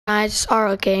Guys, it's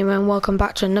RL Gamer and welcome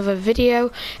back to another video.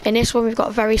 In this one we've got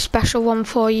a very special one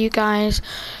for you guys.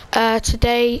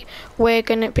 Today we're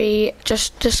going to be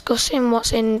just discussing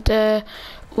what's in the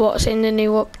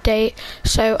new update.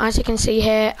 So as you can see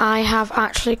here, I have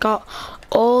actually got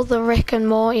all the Rick and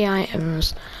Morty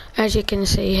items, as you can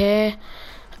see here,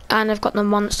 and I've got the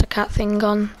monster cat thing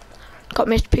on. Got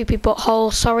Mr. Poopy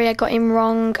Butthole. Sorry, I got him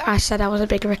wrong. I said I was a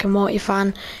big Rick and Morty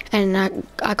fan, and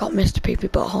I got Mr. Poopy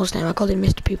Butthole's name. I called him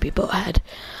Mr. Poopy Butthead.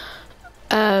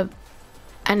 And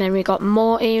then we got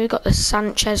Morty. We got the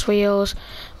Sanchez wheels.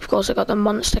 We've also got the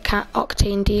Monster Cat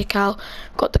Octane decal.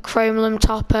 We've got the Chromelum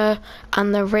topper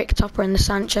and the Rick topper and the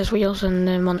Sanchez wheels and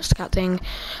the Monster Cat thing.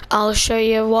 I'll show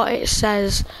you what it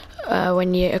says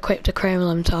when you equip the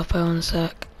Chromelum topper. One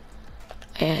sec.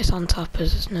 Yeah, it's on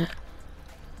toppers, isn't it?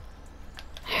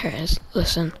 Here it is,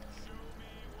 listen.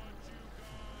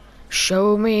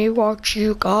 Show me what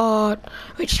you got,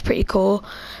 which is pretty cool.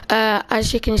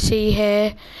 As you can see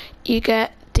here, you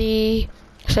get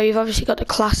so you've obviously got the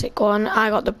classic one,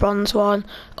 I got the bronze one,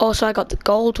 also I got the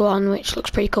gold one, which looks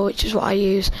pretty cool, which is what I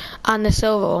use, and the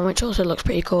silver one, which also looks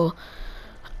pretty cool.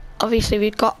 Obviously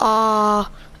we've got our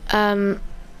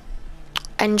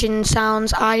engine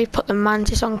sounds. I put the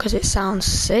Mantis on because it sounds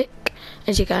sick,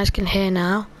 as you guys can hear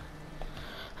now.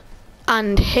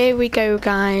 And here we go,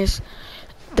 guys,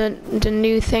 the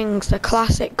new things, the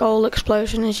classic gold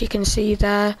explosion, as you can see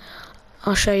there.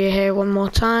 I'll show you here one more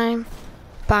time.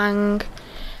 Bang.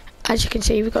 As you can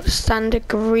see, we've got the standard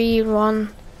green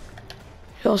one.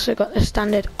 We've also got the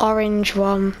standard orange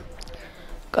one.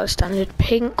 Got the standard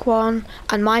pink one,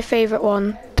 and my favourite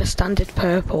one, the standard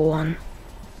purple one.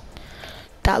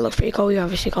 That looks pretty cool. We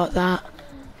obviously got that.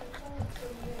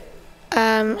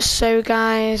 So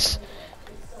guys,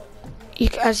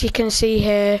 as you can see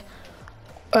here,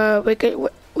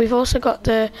 we've also got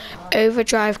the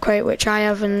overdrive crate, which I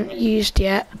haven't used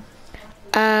yet.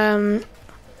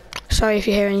 Sorry if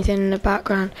you hear anything in the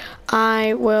background.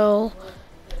 I will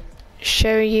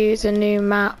show you the new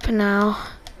map now.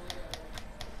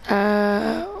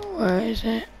 Where is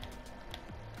it?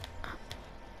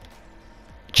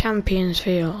 Champions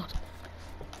Field.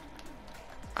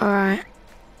 Alright.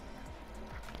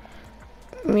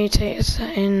 Mutated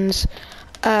settings.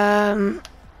 Max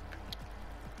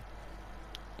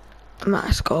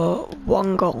score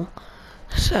 1 goal.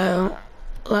 So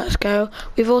let's go.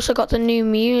 We've also got the new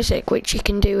music, which you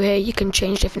can do here. You can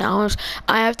change different albums.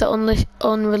 I have the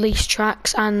unreleased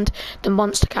tracks and the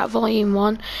Monster Cat Volume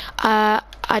 1. I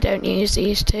don't use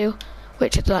these two,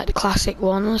 which are like the classic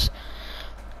ones.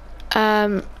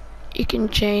 You can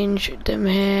change them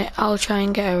here. I'll try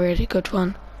and get a really good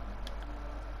one.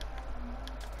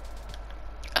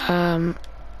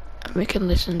 We can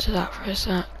listen to that for a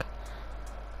sec.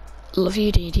 Love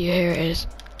You Dee Dee, here it is.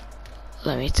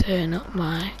 Let me turn up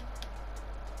my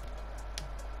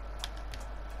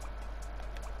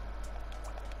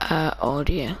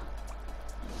audio.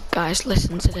 Guys,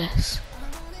 listen to this.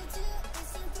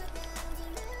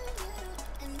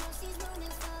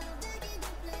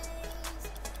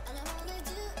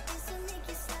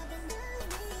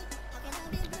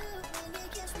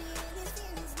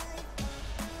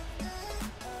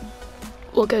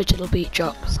 We'll go to the beat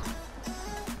drops.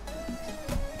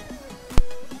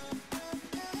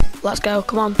 Let's go,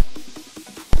 come on.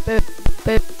 Boop,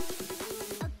 boop.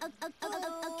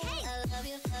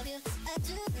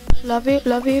 Love you,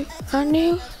 and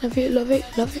you. Love you, love you,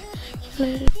 love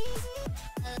you.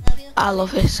 I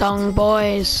love this song,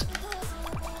 boys.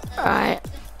 Alright,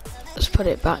 let's put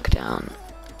it back down.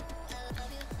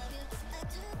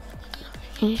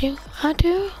 You, I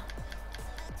do.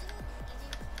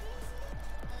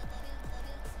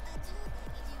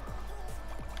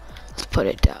 Put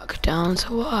it down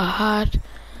to what I had.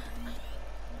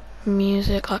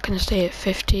 Music, I can stay at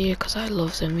 50 because I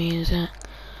love the music.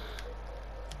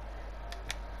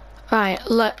 Right,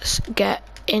 let's get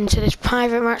into this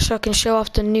private match so I can show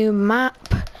off the new map.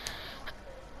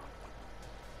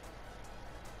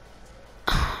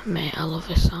 Oh, mate, I love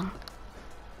this song.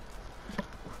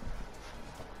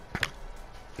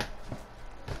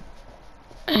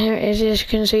 Here it is, as you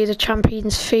can see, the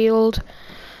Champions Field.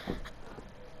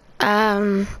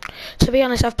 To be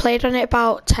honest, I've played on it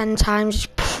about 10 times. It's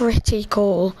pretty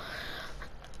cool.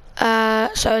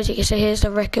 So as you can see, here's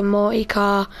the Rick and Morty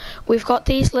car. We've got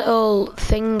these little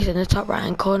things in the top right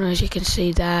hand corner, as you can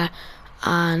see there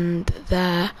and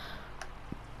there.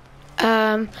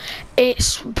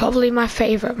 It's probably my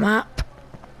favourite map.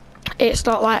 It's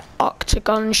not like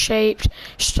octagon shaped,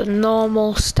 just a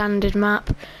normal standard map.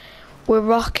 We're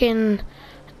rocking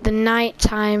the night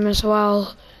time as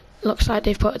well. Looks like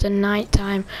they've put the night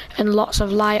time and lots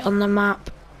of light on the map.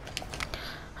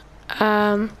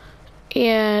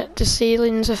 Yeah, the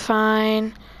ceilings are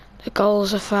fine, the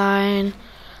goals are fine,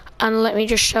 and let me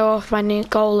just show off my new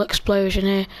goal explosion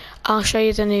here. I'll show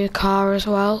you the new car as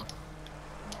well.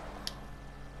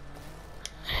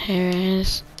 Here it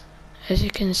is, as you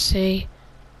can see,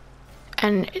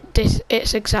 and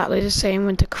it's exactly the same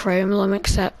with the Chromlum,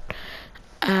 except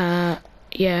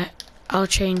yeah, I'll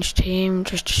change team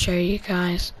just to show you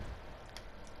guys.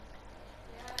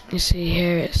 You see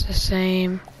here it's the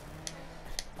same.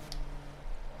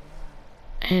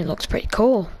 And it looks pretty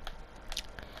cool.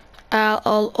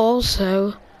 I'll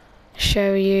also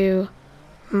show you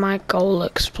my goal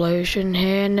explosion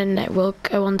here, and then we'll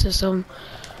go on to some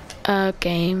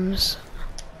games.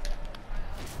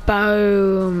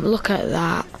 Boom! Look at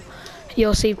that.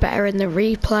 You'll see better in the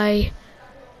replay.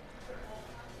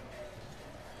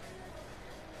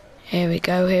 Here we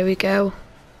go, here we go.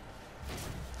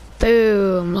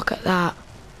 Boom! Look at that.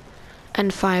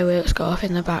 And fireworks go off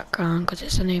in the background because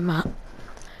it's a new map.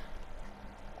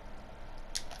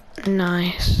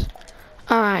 Nice.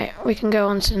 Alright, we can go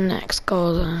on to the next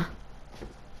goal then.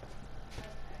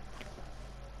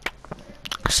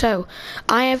 So,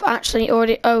 I have actually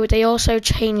already, oh, they also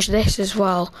changed this as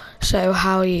well. So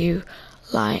how you,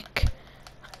 like,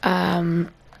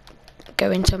 go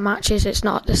into matches, it's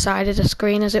not the side of the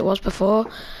screen as it was before.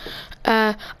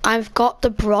 I've got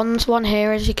the bronze one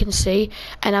here, as you can see,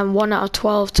 and I'm 1 out of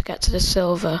 12 to get to the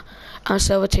silver. I'm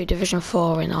silver 2 division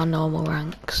 4 in our normal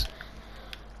ranks.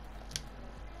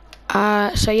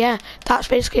 So yeah, that's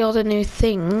basically all the new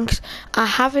things. I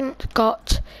haven't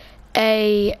got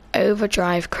a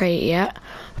overdrive crate yet.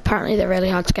 Apparently they're really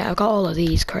hard to get. I've got all of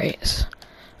these crates.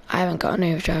 I haven't got an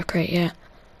overdrive crate yet.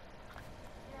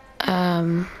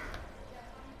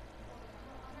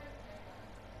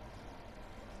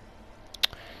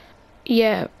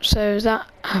 Yeah, so that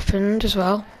happened as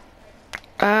well.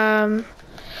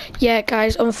 Yeah,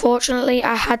 guys, unfortunately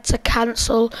I had to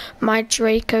cancel my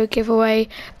Draco giveaway.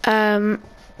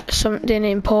 Something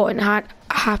important had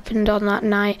happened on that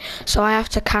night, so I have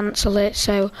to cancel it.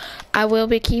 So I will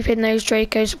be keeping those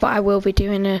Dracos, but I will be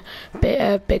doing a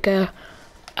bigger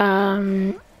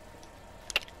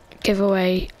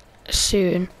giveaway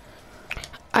soon.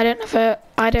 I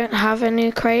don't have a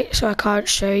new crate, so I can't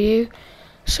show you.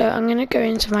 So I'm gonna go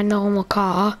into my normal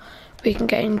car. We can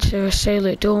get into a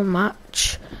solo duel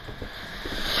match.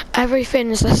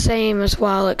 Everything's the same as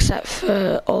well, except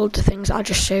for all the things I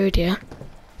just showed you.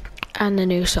 And the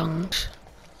new songs.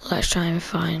 Let's try and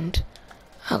find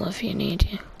I Love You, Need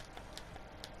You.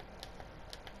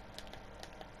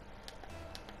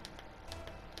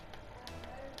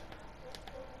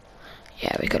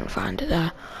 Yeah, we couldn't find it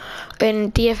there.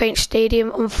 In DFH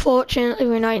Stadium, unfortunately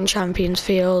we're not in Champions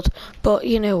Field, but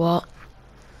you know what?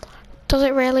 Does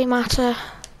it really matter?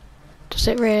 Does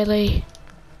it really?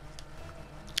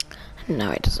 No,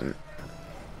 it doesn't.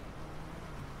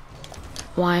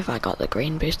 Why have I got the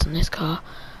green boost on this car?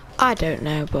 I don't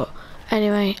know, but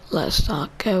anyway, let's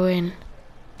start going.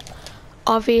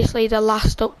 Obviously, the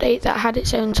last update that had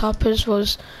its own toppers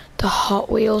was the Hot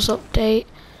Wheels update,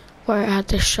 where it had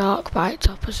the shark bite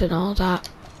toppers and all that.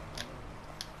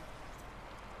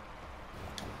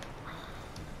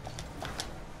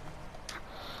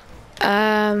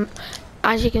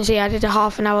 As you can see, I did a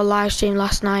half-an-hour live stream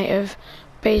last night of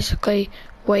basically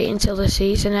waiting until the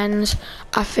season ends.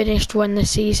 I finished when the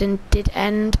season did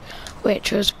end,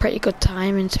 which was pretty good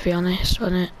timing, to be honest,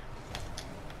 wasn't it?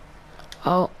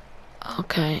 Oh,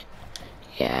 okay.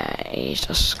 Yeah, he's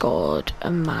just scored a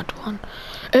mad one.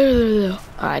 Oh,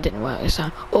 it didn't work this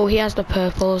time. Oh, he has the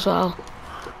purple as well.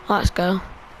 Let's go.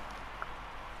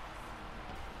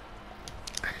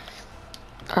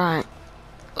 Alright,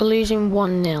 we're losing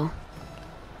 1-0.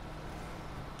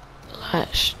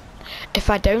 If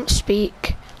I don't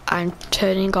speak, I'm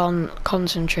turning on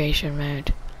concentration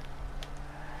mode,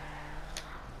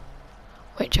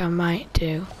 which I might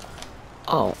do.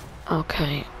 Oh,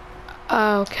 okay.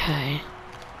 Okay.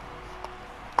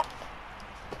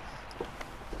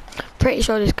 Pretty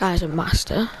sure this guy's a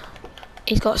master.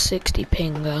 He's got 60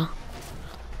 ping though.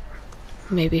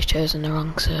 Maybe he's chosen the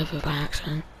wrong server by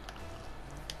accident.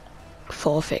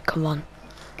 Forfeit, come on.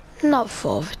 Not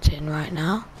forfeiting right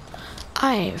now.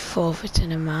 I ain't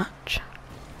forfeiting a match.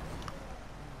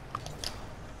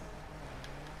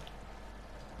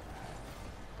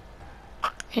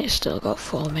 It's still got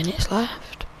 4 minutes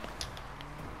left.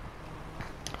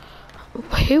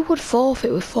 Who would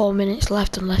forfeit with 4 minutes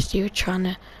left unless you were trying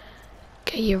to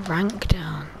get your rank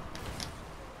down?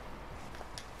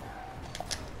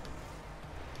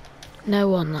 No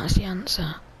one, that's the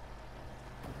answer.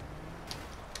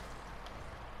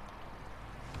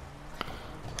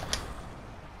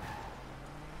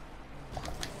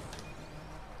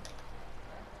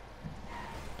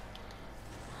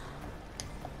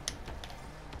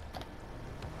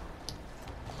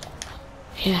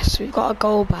 Yes, we've got a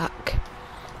goal back.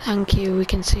 Thank you, we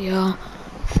can see our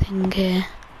thing here.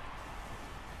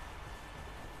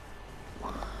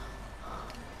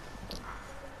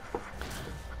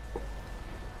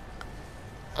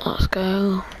 Let's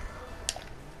go.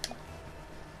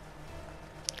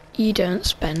 You don't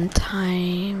spend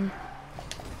time.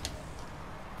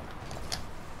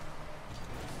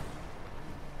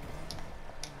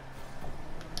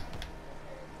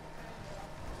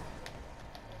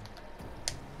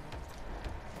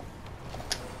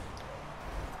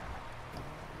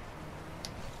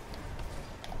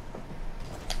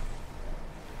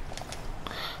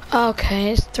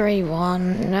 Okay, it's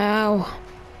 3-1 now.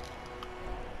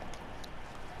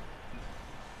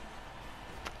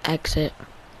 Exit.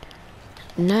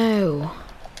 No.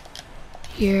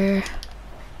 You're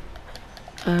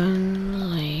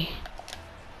only.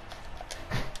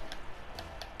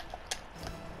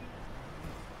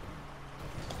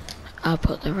 I'll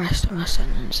put the rest of my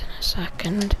sentence in a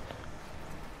second.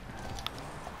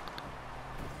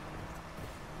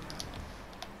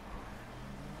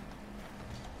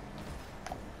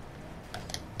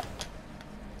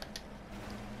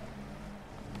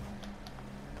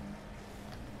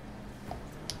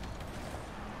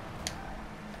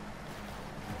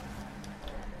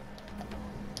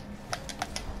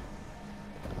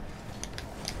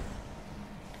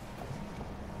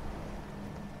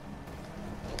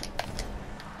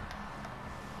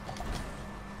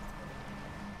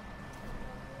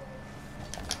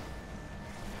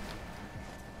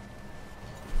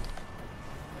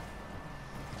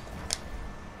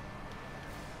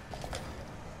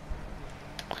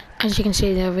 As you can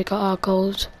see there, we got our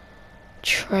gold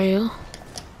trail.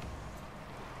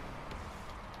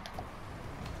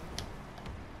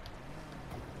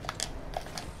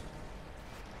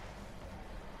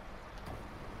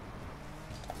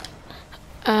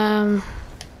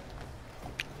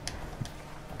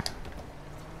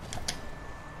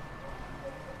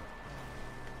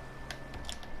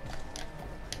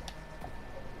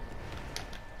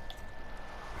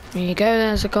 There you go,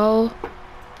 there's a goal.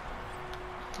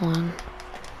 One.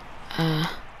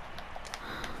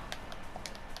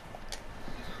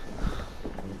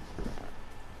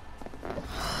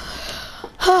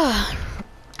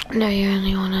 No, you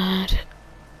only want to add.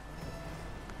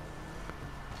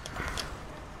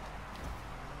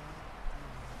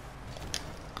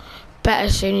 Bet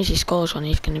as soon as he scores one,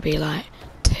 he's going to be like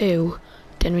 2.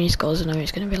 Then when he scores another,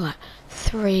 he's going to be like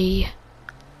 3.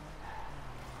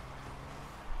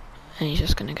 And he's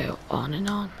just going to go on and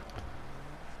on.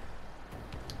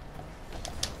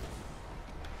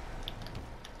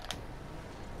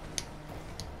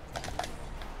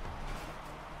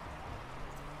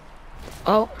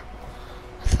 Oh,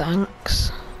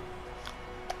 thanks.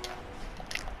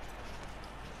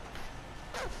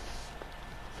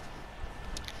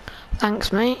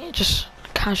 Thanks, mate. Just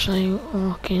casually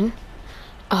walking.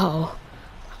 Oh,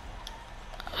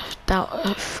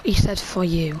 that he said for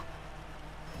you.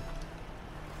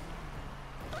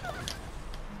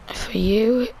 For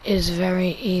you is very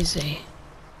easy.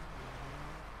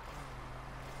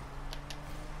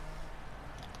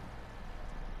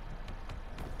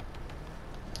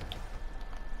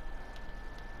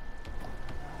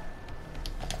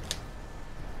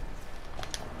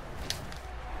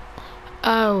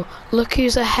 Oh, look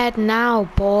who's ahead now,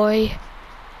 boy.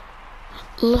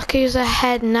 Look who's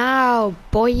ahead now,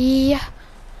 boy.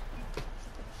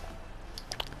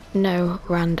 No,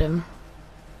 random.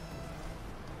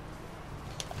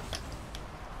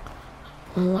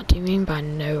 What do you mean by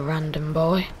no random,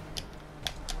 boy?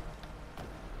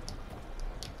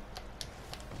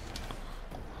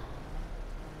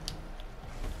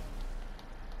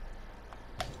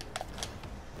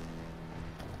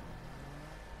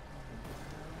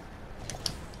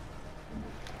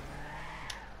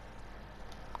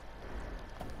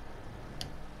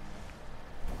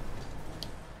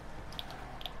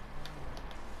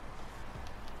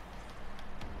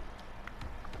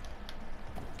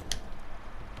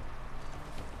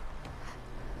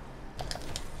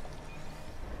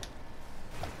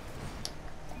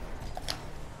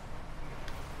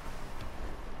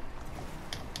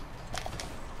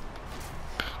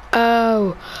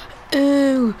 Oh,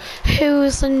 ooh,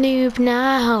 who's the noob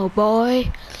now, boy?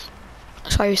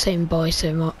 Sorry you're saying boy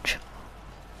so much.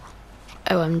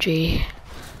 OMG.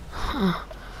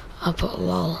 I'll put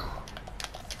lol.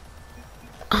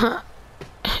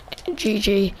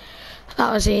 GG.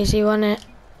 That was easy, wasn't it?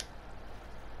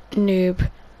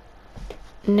 Noob.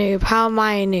 Noob. How am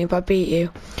I a noob? I beat you.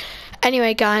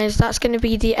 Anyway guys, that's going to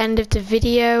be the end of the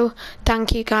video.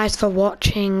 Thank you guys for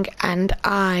watching, and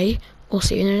I will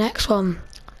see you in the next one.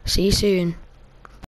 See you soon.